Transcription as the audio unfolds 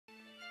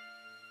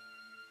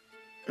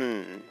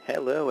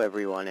Hello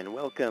everyone and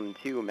welcome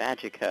to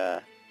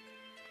Magicka.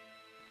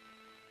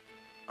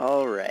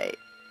 Alright.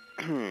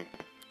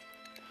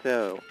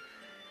 So,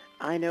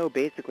 I know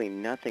basically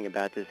nothing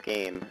about this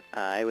game.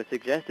 It was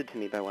suggested to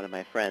me by one of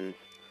my friends,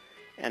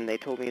 and they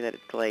told me that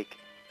it's like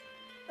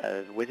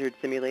a wizard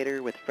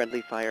simulator with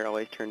friendly fire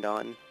always turned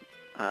on.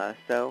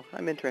 So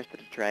I'm interested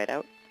to try it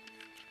out.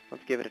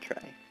 Let's give it a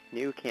try.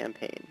 New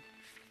campaign.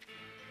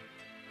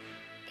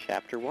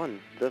 Chapter 1,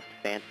 The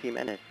Fancy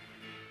Menace.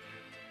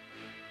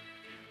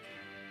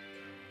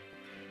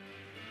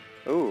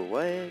 Ooh,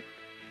 what?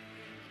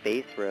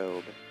 Space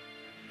robe.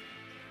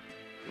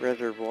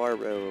 Reservoir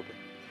robe.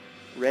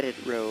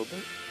 Reddit robe.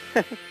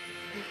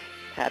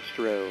 Patched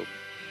robe.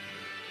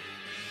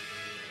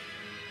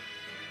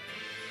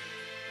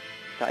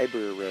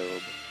 Cyber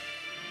robe.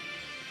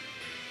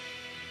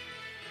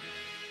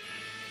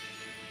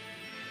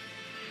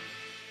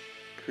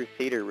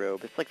 Crusader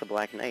robe. It's like the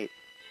Black Knight.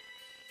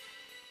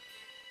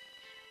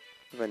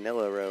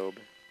 Vanilla robe.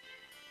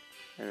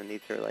 And then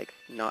these are like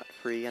not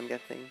free, I'm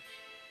guessing.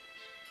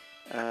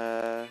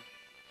 I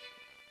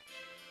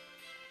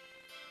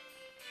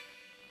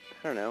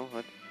don't know.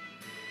 Let's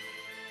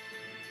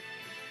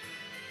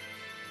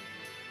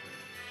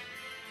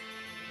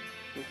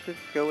just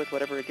go with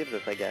whatever it gives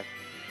us, I guess.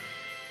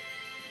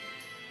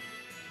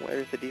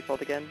 Where's the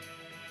default again?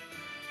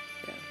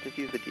 Yeah, just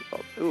use the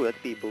default. Ooh,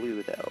 let's be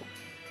blue, though.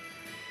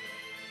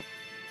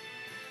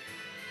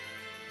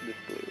 This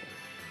blue.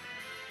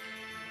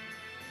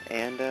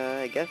 And,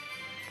 I guess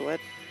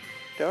let's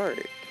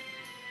start.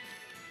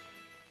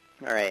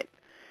 Alright.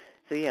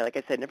 So yeah, like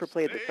I said, never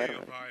played this. I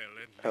don't know.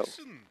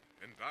 Listen,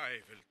 and I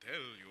will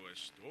tell you a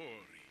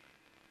story.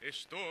 A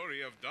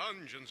story of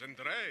dungeons and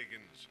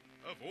dragons,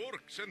 of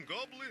orcs and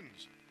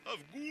goblins,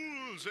 of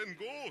ghouls and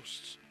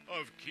ghosts,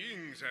 of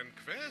kings and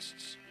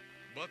quests,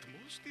 but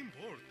most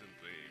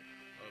importantly,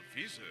 of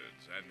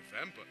wizards and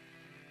vampires.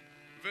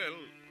 Well,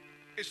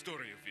 a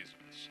story of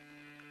wizards.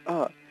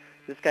 Oh,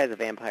 this guy's a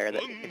vampire.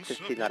 It's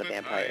just he's not a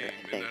vampire,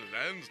 I think. In a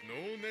land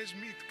known as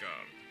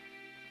Midgard,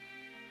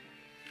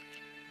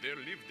 there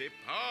lived a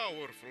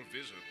powerful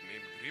wizard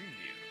named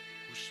Grimnir,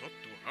 who sought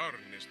to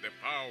harness the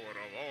power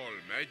of all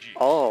magic.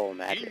 All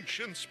magic.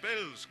 Ancient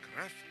spells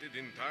crafted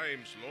in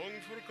times long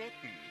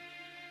forgotten.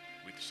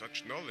 With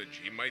such knowledge,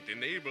 he might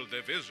enable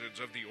the wizards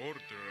of the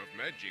Order of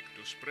Magic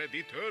to spread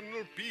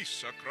eternal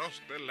peace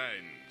across the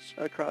lands.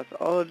 Across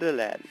all the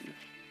lands.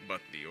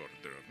 But the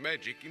Order of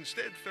Magic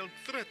instead felt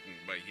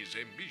threatened by his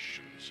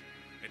ambitions,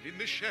 and in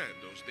the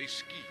shadows they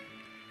schemed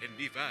and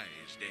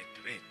devised a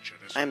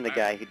treacherous I'm the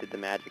plan. guy who did the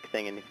magic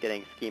thing and is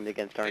getting schemed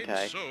against, aren't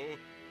I? And so,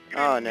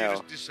 Oh, no.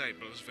 Grimnir's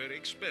disciples were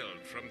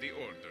expelled from the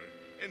Order,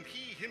 and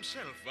he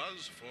himself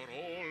was, for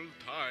all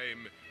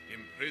time,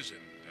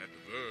 imprisoned at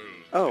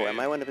World's Oh, End. am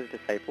I one of his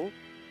disciples?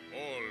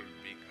 All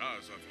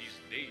because of his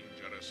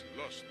dangerous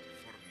lust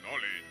for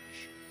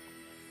knowledge.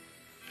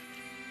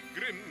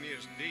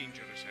 Grimnir's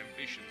dangerous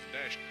ambitions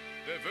dashed,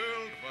 the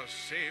world was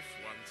safe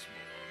once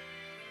more.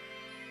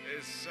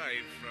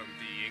 Aside from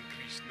the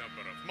increased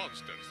number of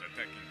monsters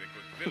attacking the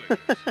good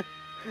villagers.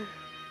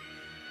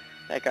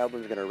 That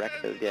goblin's gonna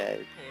wreck those guys.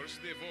 Of course,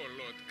 the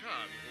warlord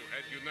Khan, who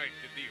had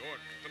united the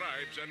orc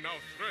tribes and now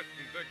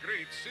threatened the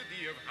great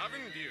city of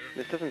Havendir.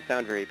 This doesn't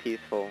sound very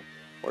peaceful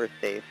or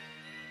safe.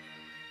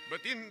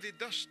 But in the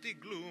dusty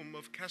gloom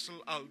of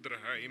Castle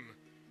Aldraheim,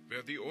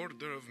 where the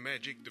Order of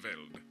Magic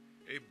dwelled,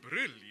 a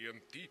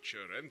brilliant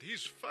teacher and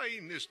his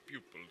finest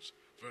pupils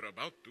were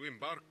about to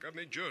embark on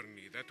a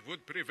journey that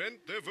would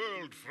prevent the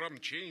world from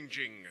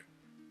changing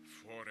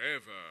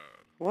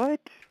forever.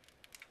 What?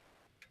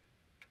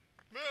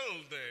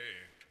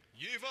 Velde,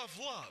 jeva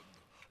Vlad,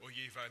 o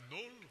jeva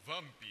nol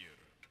vampir.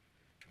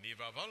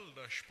 Niva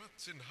valda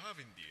spatzen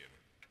havendir,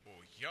 o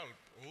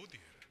hjalp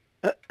odir.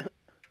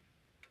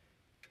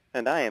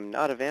 And I am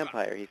not a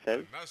vampire, he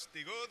says.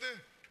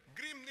 Nastigode,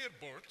 Grimnir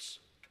borts,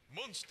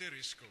 monster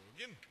i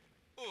skogen,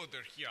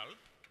 oder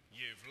hjalp,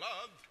 je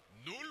Vlad,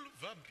 null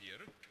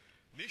vampir,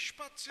 ni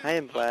spatzen I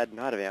am Vlad,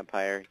 not a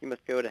vampire. You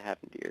must go to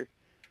Havendir.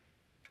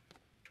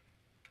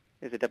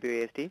 Is it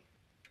WASD?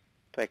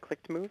 Do I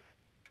click to move?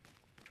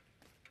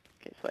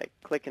 Okay, so I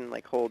click and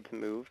like hold to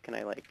move. Can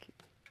I like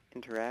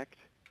interact?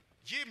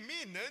 Je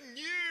minne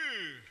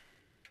nu!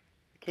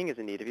 The king is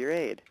in need of your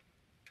aid.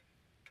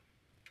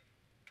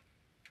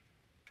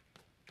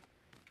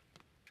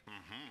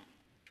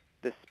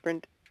 The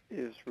sprint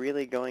is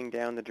really going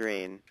down the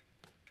drain.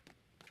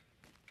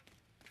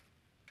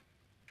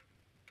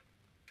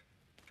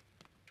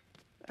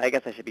 I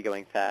guess I should be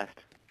going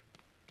fast.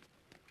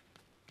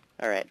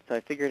 Alright, so I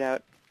figured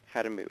out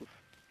how to move.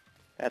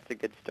 That's a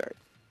good start.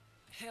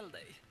 Thek.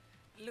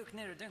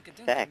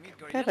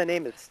 What kind of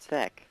name is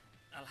Thek?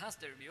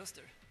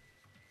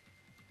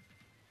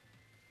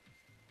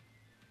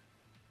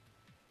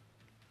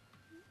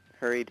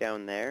 Hurry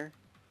down there.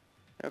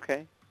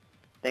 Okay.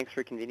 Thanks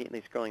for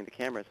conveniently scrolling the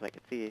camera so I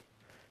could see. I'm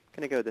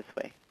gonna go this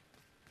way.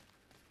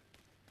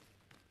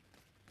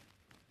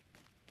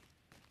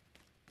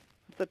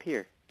 What's up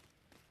here?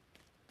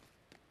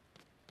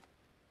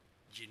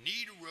 You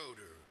need a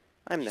rotor.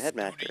 I'm the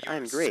headmaster.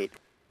 I'm great.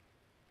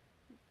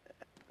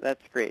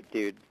 That's great,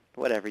 dude.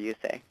 Whatever you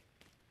say.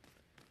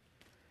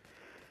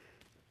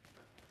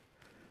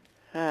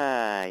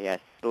 Ah, yes.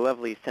 The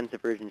lovely sense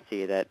of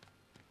urgency that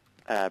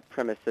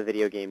premise of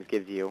video games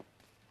gives you.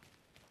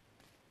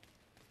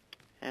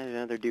 And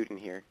another dude in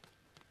here.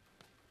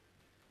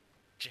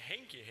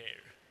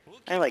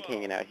 I like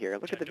hanging out here.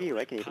 Look at the view.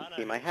 I can even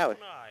see my house.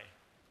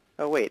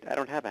 Oh, wait. I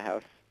don't have a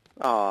house.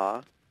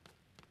 Aww.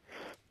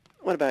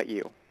 What about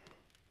you?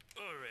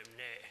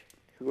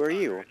 Who are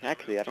you?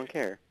 Actually, I don't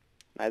care.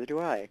 Neither do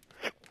I.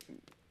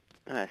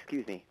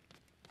 Excuse me.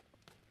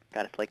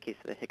 Got a slight case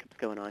of the hiccups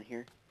going on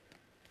here.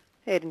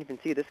 Hey, I didn't even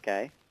see this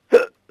guy.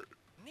 The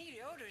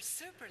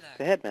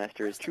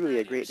headmaster is truly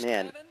a great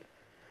man.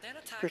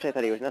 First I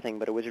thought he was nothing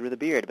but a wizard with a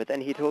beard, but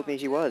then he told me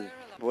he was.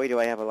 Boy, do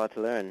I have a lot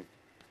to learn.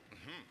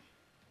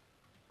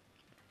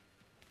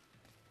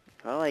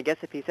 Well, I guess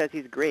if he says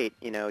he's great,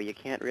 you know, you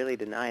can't really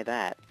deny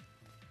that.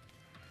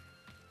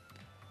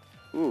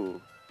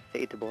 Ooh,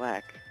 fade to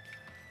black.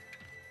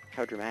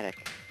 How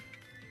dramatic.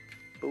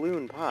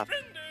 Balloon pop.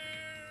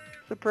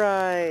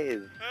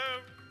 Surprise!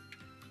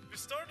 Vi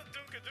started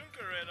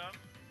dunka redan.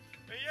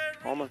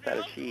 Almost out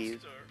of cheese.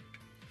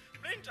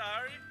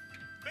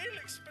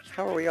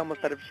 How are we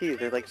almost out of cheese?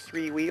 There's like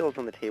 3 wheels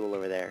on the table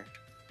over there.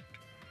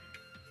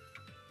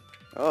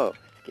 Oh,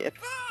 skip.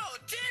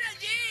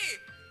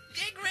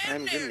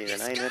 I'm Grimnir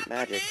and I invent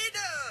magic.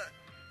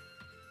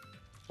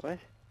 What?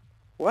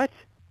 What?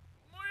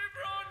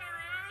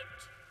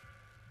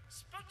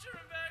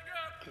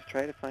 Just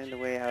try to find the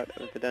way out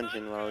of the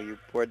dungeon while you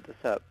board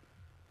this up.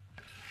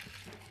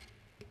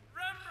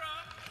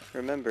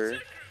 Remember,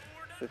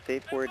 the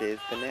safe word is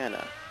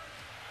banana.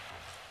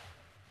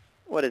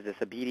 What is this,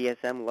 a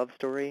BDSM love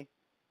story?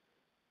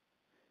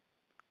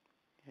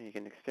 You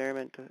can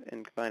experiment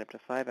and combine up to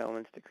 5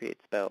 elements to create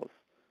spells.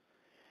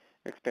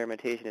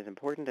 Experimentation is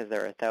important as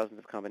there are thousands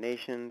of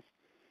combinations,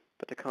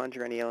 but to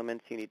conjure any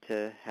elements you need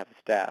to have a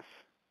staff.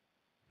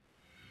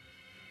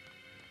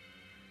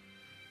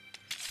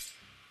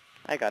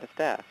 I got a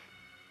staff.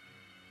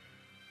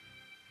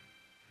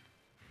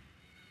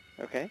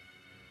 Okay.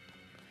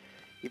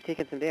 You've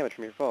taken some damage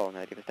from your fall. Now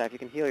that you have a staff, you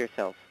can heal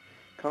yourself.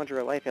 Conjure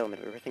a life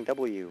element by pressing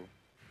W.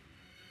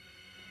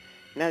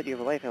 Now that you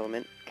have a life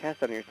element,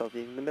 cast it on yourself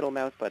using the middle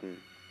mouse button.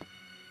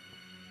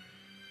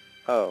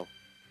 Oh.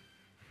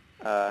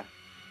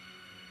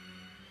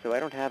 So I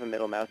don't have a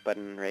middle mouse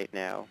button right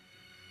now.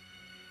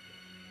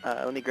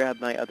 Let me grab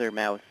my other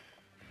mouse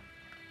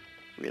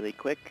really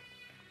quick.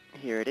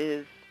 Here it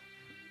is.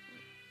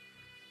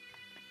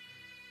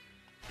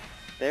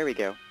 There we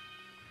go.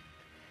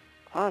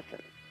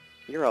 Awesome.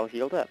 You're all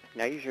healed up.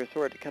 Now use your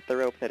sword to cut the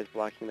rope that is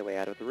blocking the way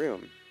out of the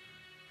room.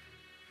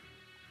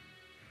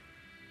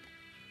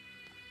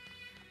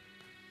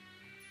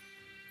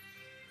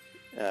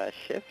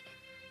 Shift?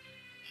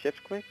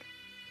 Shift click?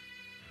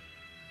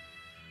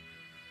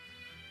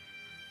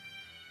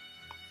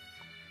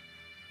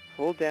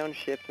 Hold down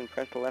shift and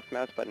press the left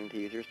mouse button to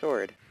use your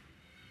sword.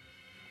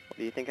 What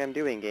do you think I'm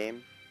doing,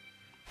 game?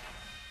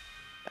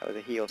 That was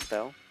a heal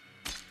spell.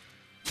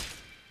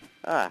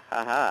 Ah,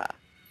 haha.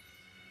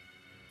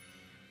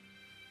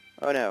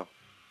 Oh no.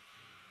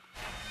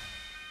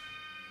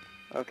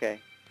 Okay.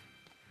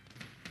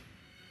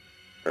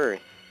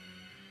 Earth.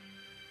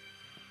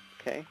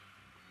 Okay.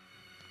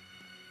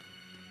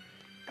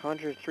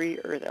 Conjure 3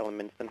 earth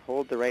elements, then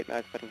hold the right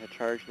mouse button to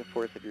charge the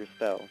force of your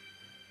spell.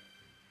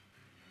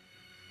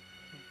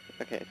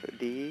 Okay, so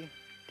D,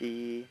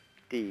 D,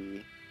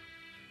 D.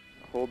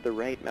 Hold the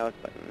right mouse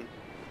button.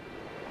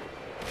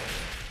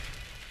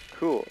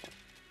 Cool.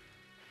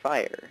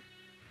 Fire.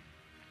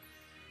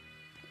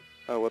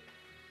 Oh, whoops.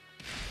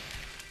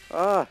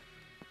 Ah!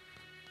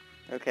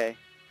 Okay.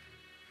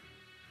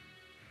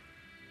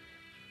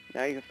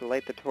 Now you have to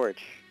light the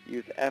torch.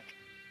 Use F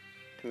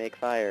to make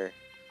fire.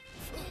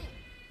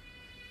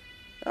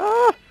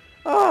 Ah!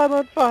 Ah, I'm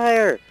on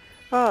fire!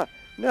 Ah!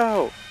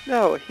 No!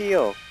 No!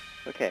 Heal!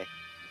 Okay.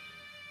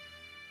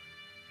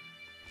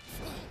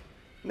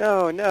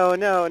 No, no,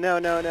 no, no,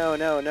 no, no,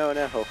 no, no,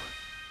 no.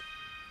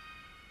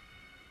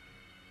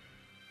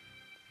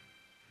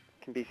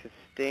 Can be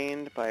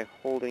sustained by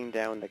holding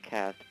down the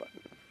cast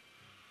button.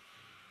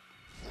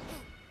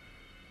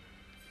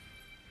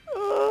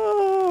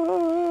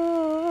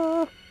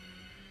 Ah!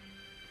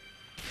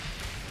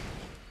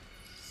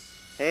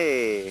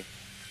 Hey!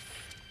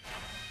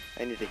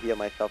 I need to heal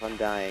myself, I'm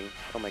dying.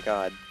 Oh my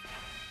god.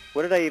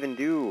 What did I even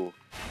do?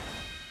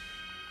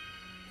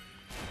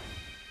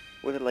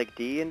 Was it like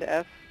D and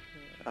F?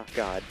 Oh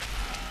god.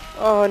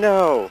 Oh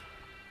no!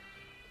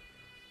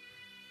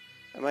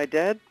 Am I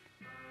dead?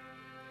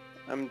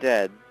 I'm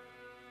dead.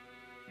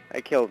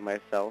 I killed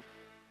myself.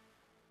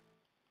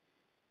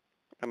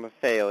 I'm a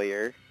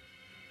failure.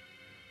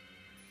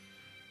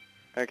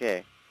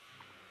 Okay.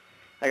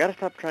 I gotta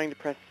stop trying to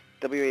press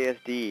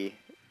WASD.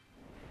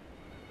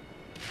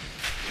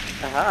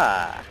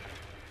 Aha!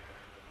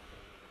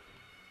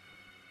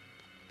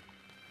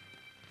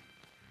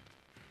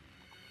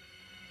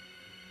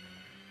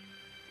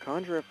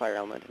 conjure a fire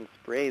element and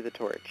spray the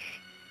torch,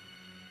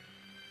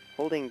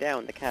 holding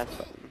down the cast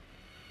button.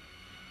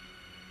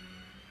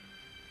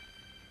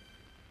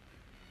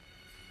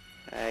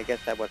 I guess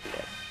that wasn't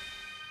it.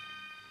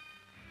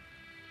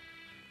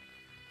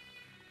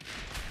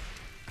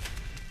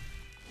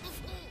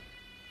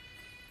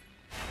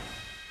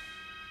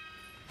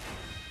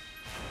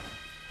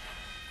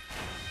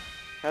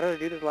 How did I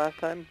do this last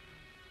time?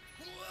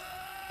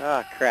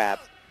 Ah, crap.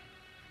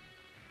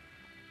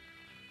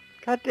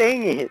 God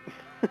dang it!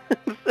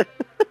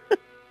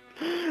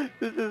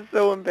 This is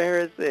so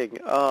embarrassing.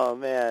 Oh,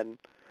 man.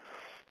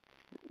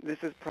 This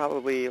is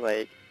probably,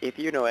 like, if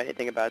you know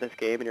anything about this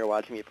game and you're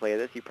watching me play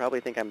this, you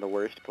probably think I'm the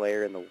worst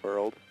player in the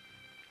world.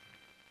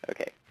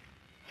 Okay.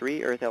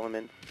 3 earth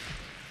elements.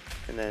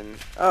 And then,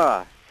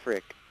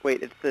 frick.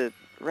 Wait, it's the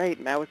right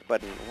mouse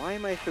button. Why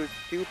am I so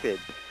stupid?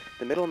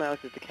 The middle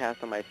mouse is to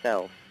cast on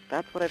myself.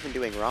 That's what I've been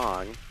doing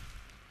wrong.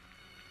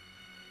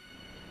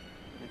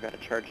 I've got to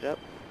charge it up.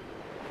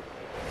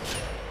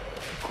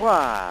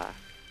 Qua!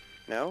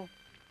 No?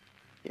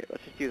 Here,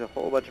 let's just use a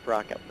whole bunch of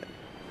rock elements.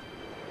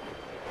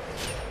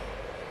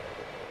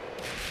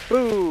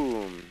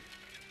 Boom!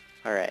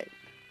 Alright.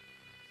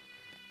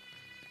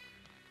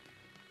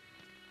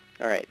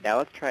 Alright, now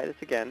let's try this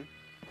again.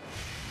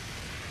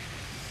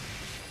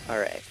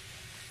 Alright.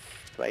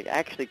 So I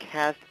actually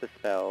cast the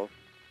spell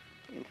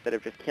instead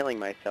of just killing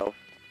myself,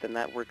 then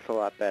that works a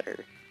lot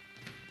better.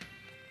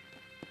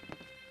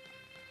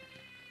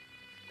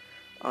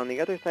 On the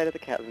other side of the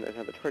chasm there's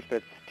another torch, but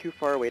it's too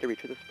far away to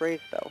reach with a spray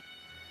spell.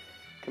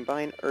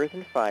 Combine earth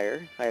and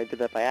fire. I did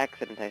that by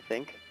accident, I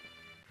think.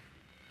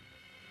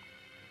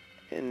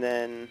 And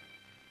then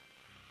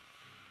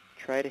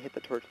try to hit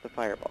the torch with the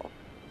fireball.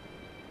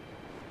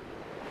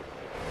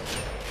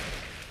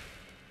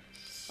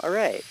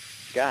 Alright,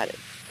 got it.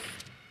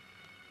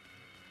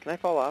 Can I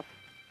fall off?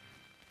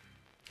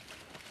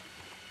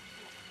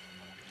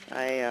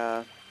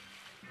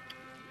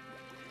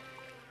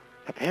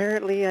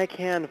 Apparently I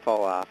can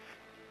fall off.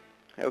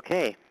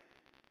 Okay.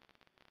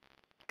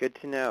 Good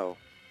to know.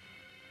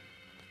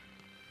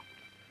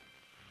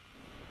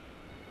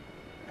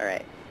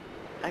 Alright.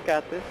 I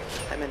got this.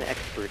 I'm an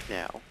expert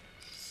now.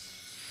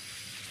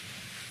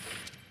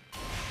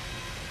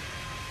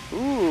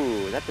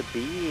 Ooh, that's a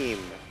beam.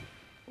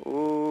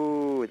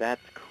 Ooh,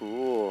 that's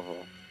cool.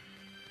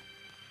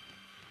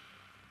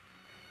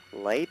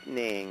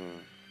 Lightning.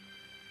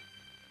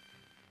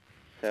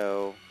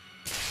 So...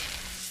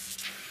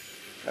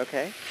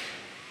 okay.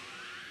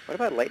 What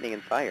about lightning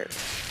and fire?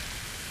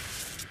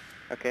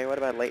 Okay, what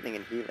about lightning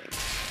and healing?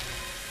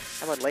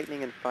 How about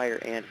lightning and fire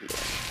and healing?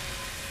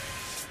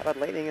 How about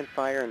lightning and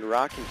fire and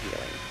rock and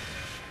healing?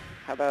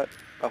 How about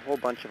a whole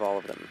bunch of all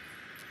of them?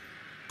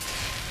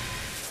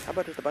 How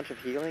about just a bunch of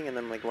healing and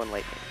then like one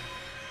lightning?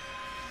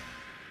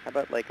 How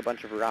about like a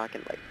bunch of rock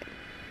and lightning?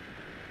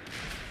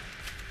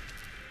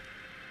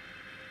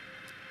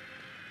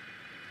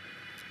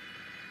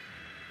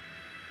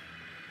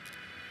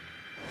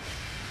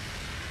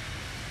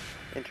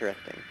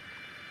 Interesting.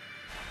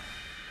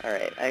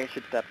 Alright, I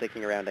should stop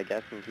thinking around, I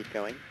guess, and keep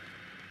going.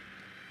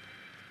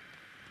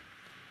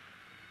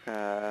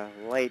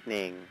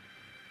 Lightning.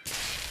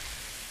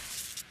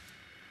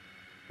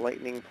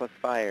 Lightning plus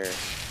fire.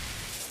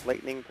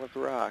 Lightning plus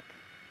rock.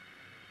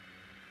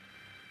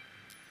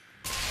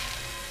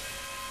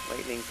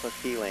 Lightning plus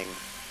healing.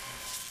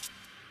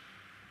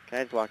 Can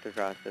I just walk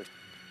across this?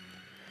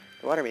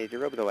 The water means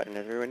your robes are wet, and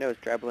as everyone knows,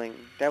 dabbling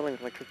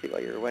with electricity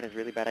while you're wet is a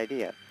really bad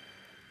idea.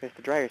 You have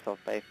to dry yourself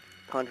by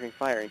conjuring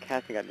fire and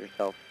casting it on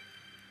yourself.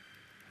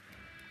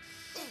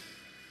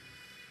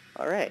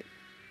 Alright.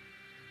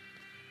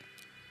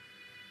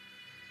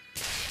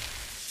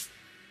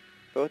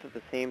 Both at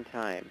the same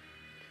time.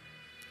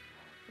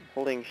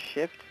 Holding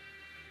shift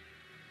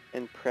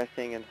and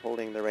pressing and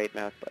holding the right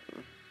mouse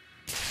button.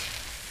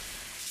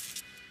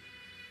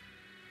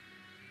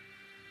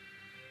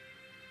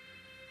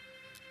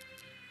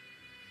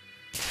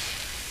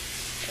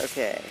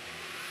 Okay.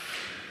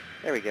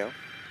 There we go.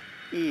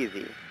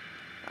 Easy.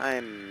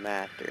 I'm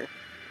master.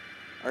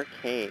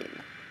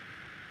 Arcane.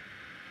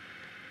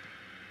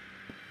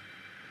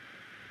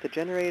 The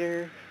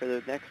generator for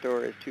the next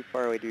door is too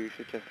far away to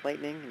shoot just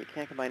lightning, and you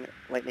can't combine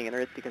lightning and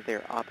earth because they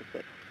are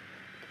opposite.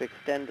 To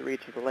extend the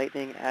reach of the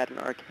lightning, add an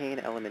arcane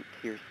element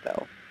to your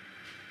spell.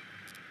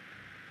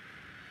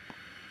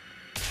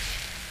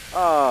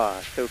 Ah,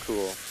 so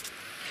cool.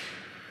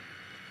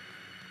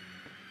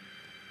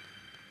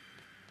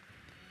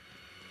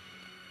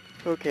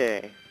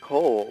 Okay,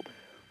 cold.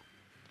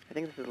 I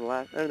think this is the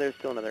last... oh, there's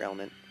still another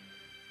element.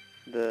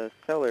 The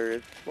cellar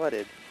is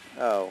flooded.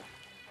 Oh.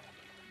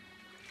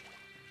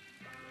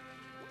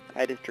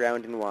 I just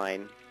drowned in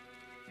wine.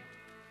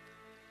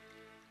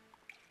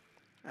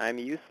 I'm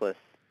useless.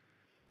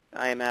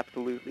 I am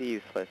absolutely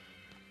useless.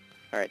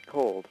 Alright,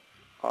 cold.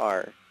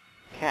 R.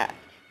 Cast.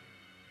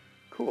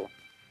 Cool.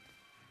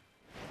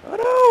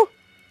 Oh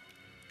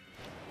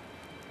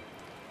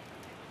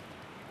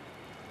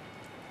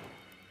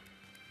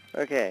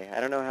no! Okay, I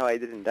don't know how I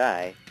didn't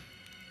die,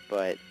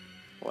 but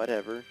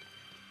whatever.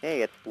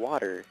 Hey, it's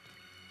water.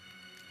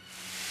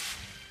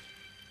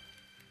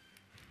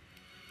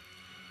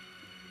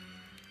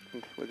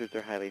 Since wizards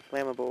are highly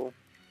flammable,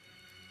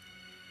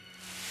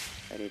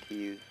 I need to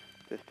use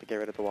this to get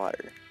rid of the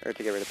water, or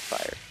to get rid of the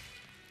fire.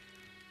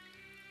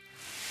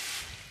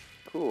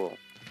 Cool.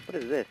 What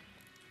is this?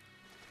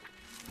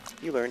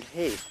 You learned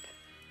haste.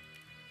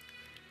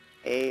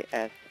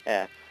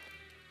 ASF.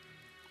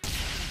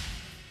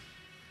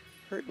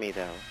 Hurt me,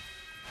 though.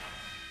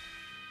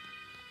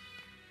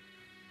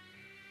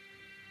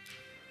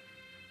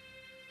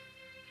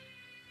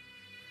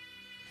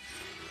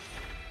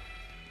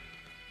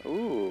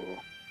 Ooh.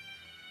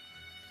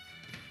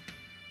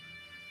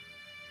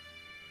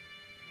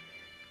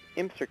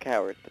 Imps are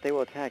cowards, but they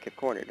will attack if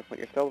cornered. When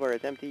your spell bar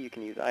is empty, you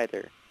can use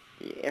either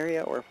the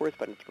area or force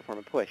buttons to perform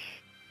a push.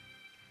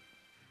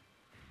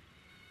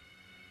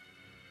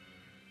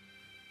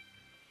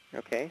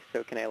 Okay,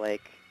 so can I,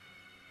 like,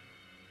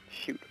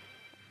 shoot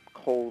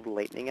cold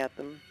lightning at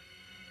them?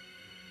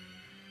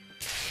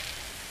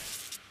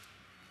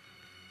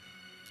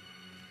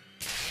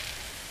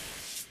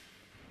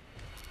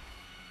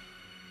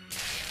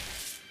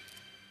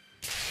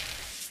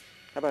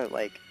 How about,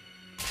 like,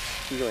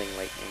 healing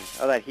lightning?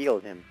 Oh, that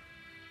healed him.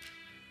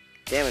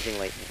 Damaging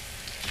lightning.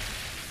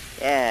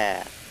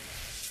 Yeah!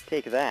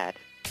 Take that.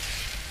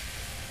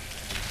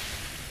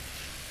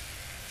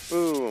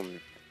 Boom!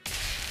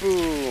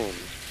 Boom!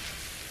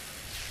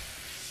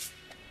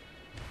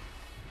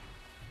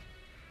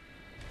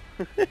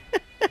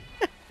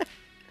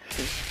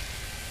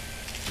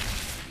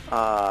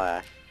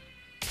 Ah,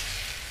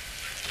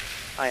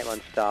 I am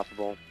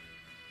unstoppable.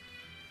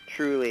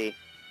 Truly,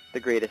 the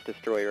greatest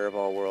destroyer of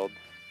all worlds.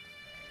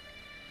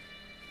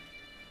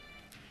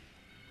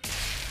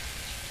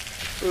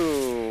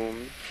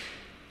 Boom!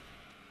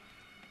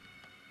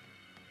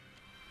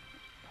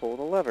 Pull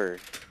the lever.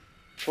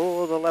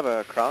 Pull the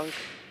lever, Kronk.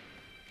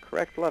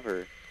 Correct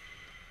lever.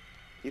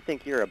 You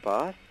think you're a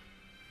boss?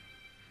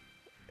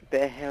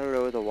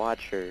 Behero the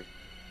Watcher.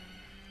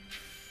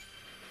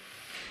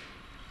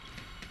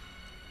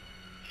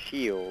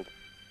 Shield.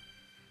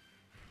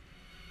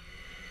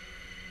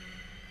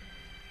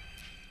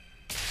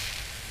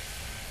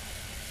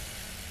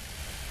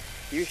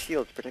 Use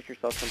shields to protect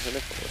yourself from her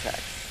missile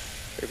attacks.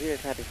 For repeated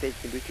attacking stage,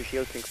 you can boost your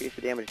shields to increase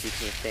the damage you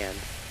can withstand.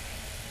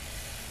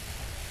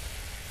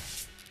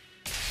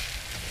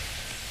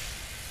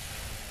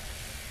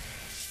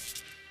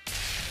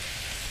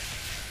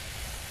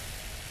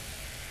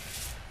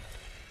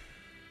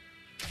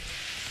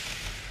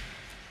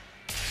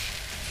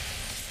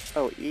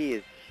 Oh, E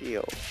is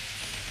shield.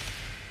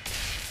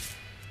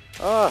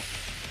 Ah!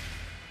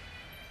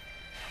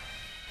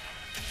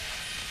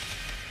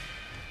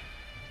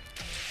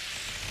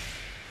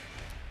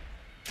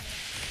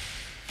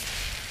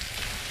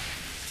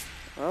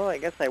 Well, I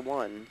guess I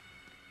won.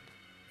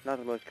 Not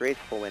the most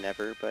graceful win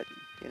ever, but,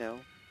 you know,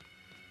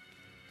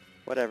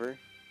 whatever.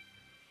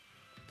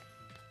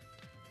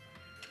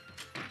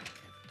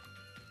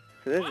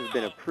 So this has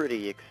been a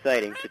pretty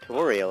exciting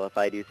tutorial, if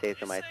I do say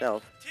so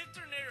myself.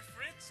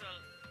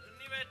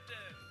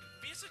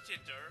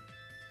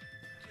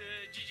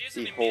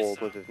 Behold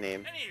was his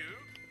name.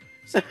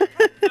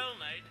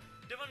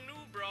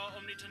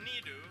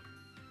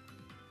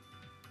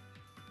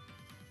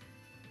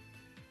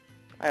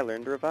 I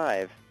learned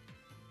Revive.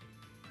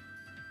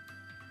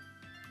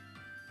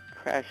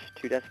 Crash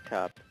to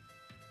desktop.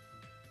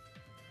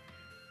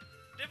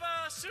 Det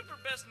var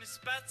superbäst i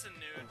spatsen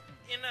nu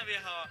innan vi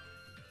har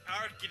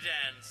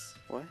Archidance.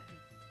 What?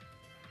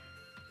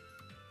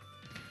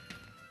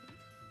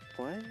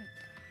 What?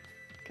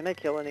 Can I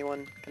kill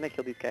anyone? Can I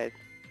kill these guys?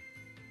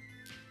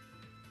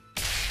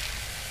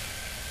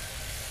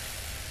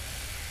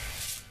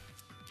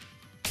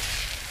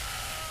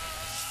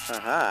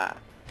 Haha!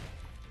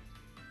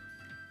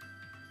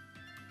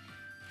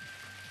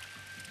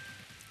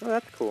 Oh,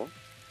 that's cool.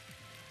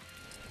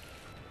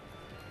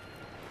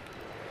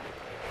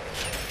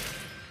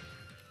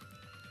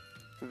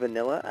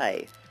 Vanilla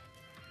Ice.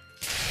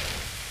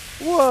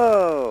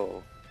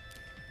 Whoa!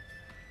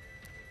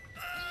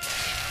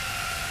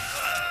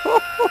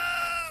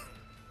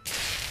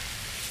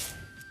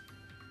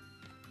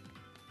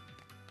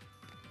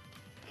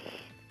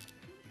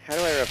 How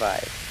do I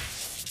revive?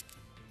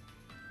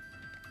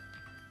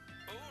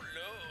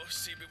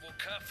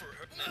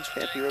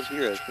 Fancy Rogue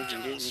Heroes. Think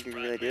you can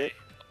really do it?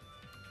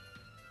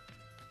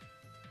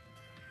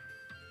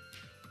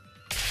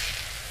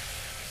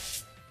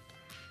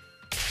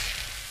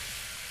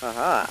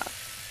 Haha!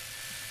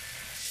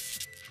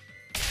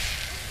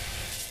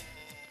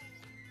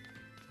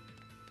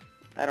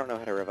 I don't know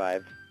how to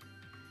revive.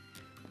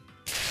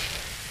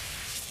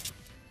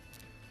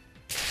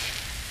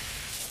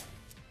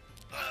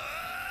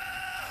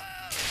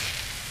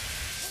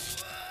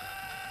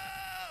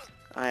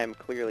 I am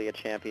clearly a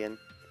champion.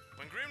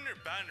 When Grimnir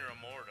Banner och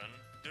Morden,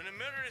 du är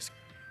mördisk.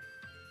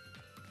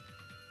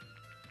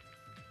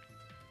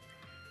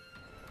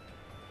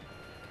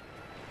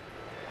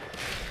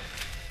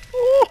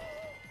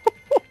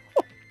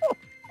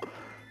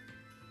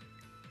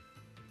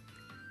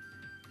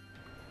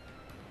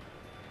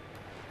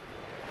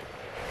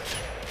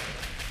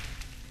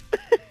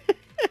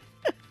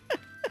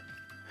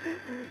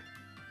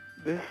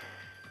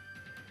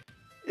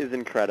 is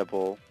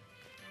incredible.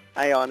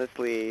 I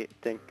honestly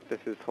think this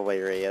is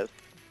hilarious.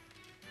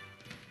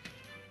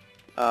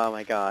 Oh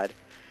my god.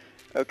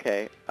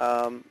 Okay,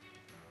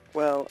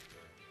 well,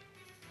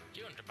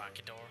 You in the back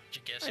door.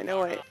 You guess I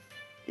know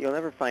you'll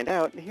never find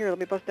out. Here, let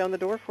me bust down the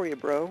door for you,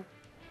 bro.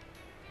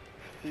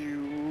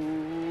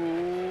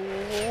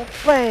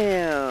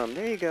 Bam!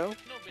 There you go.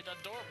 No, be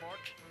that door, Bart.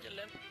 You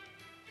limp.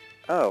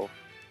 Oh.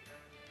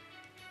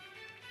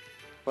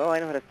 Well, I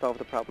know how to solve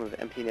the problem of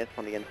emptiness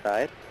on the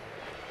inside.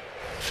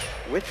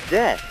 With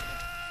death!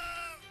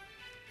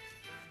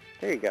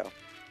 There you go.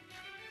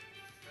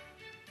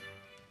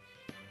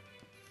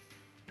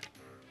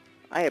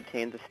 I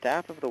obtained the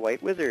Staff of the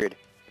White Wizard.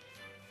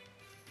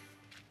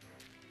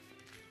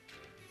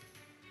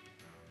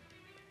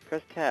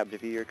 Press tab to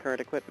view your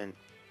current equipment.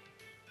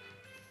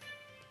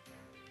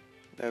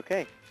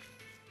 Okay.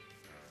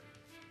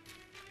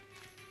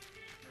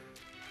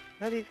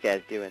 How are these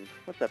guys doing?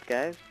 What's up,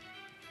 guys?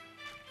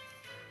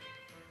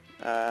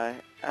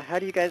 How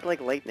do you guys like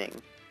lightning?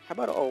 How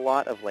about a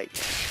lot of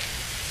lightning?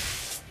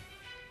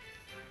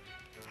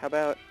 How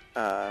about,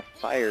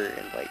 fire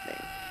and lightning?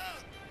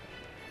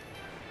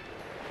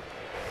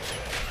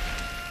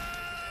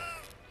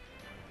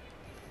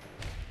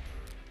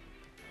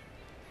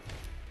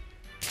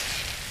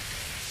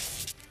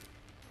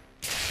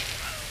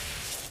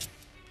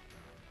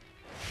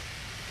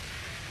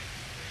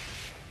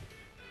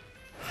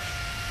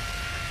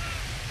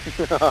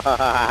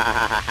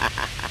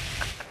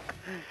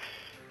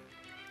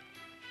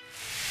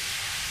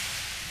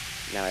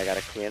 Now I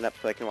gotta clean it up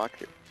so I can walk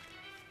through.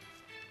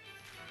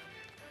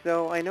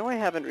 So, I know I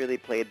haven't really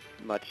played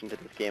much into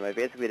this game. I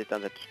basically just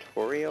done the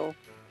tutorial,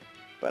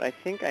 but I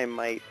think I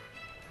might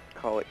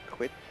call it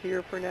quits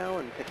here for now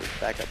and pick this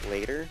back up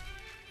later.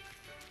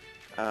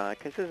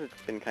 Because this has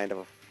been kind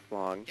of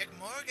long.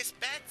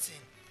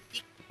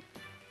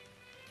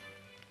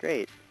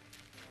 Great.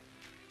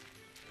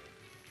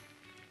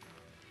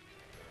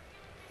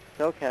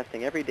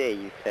 Spellcasting every day,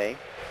 you say?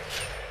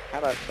 How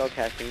about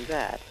spellcasting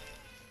that?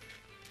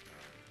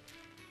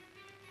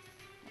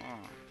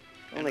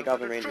 Only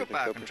Goblin Rangers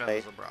are so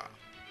precise.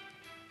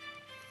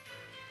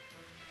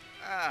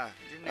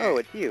 Oh,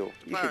 it's you.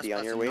 You should be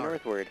on your way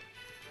northward.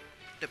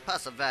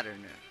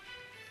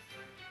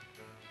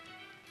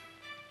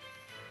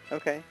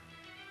 Okay.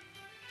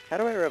 How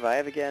do I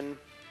revive again?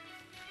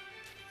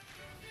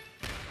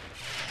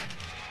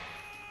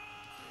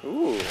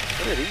 Ooh,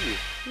 what are these?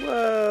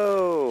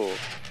 Whoa!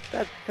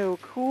 That's so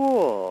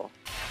cool!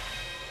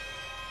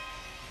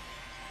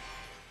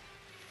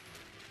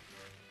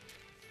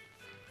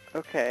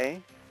 Okay.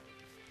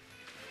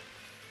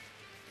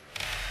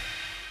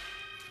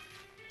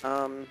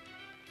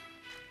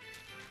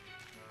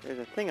 There's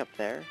a thing up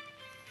there.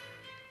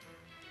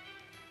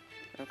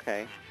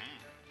 Okay.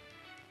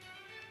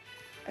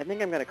 I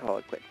think I'm gonna call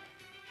it quits.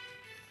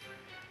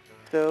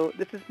 So,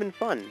 this has been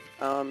fun,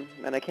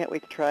 and I can't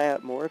wait to try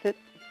out more of it,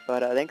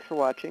 but thanks for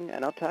watching,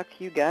 and I'll talk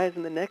to you guys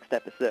in the next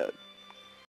episode.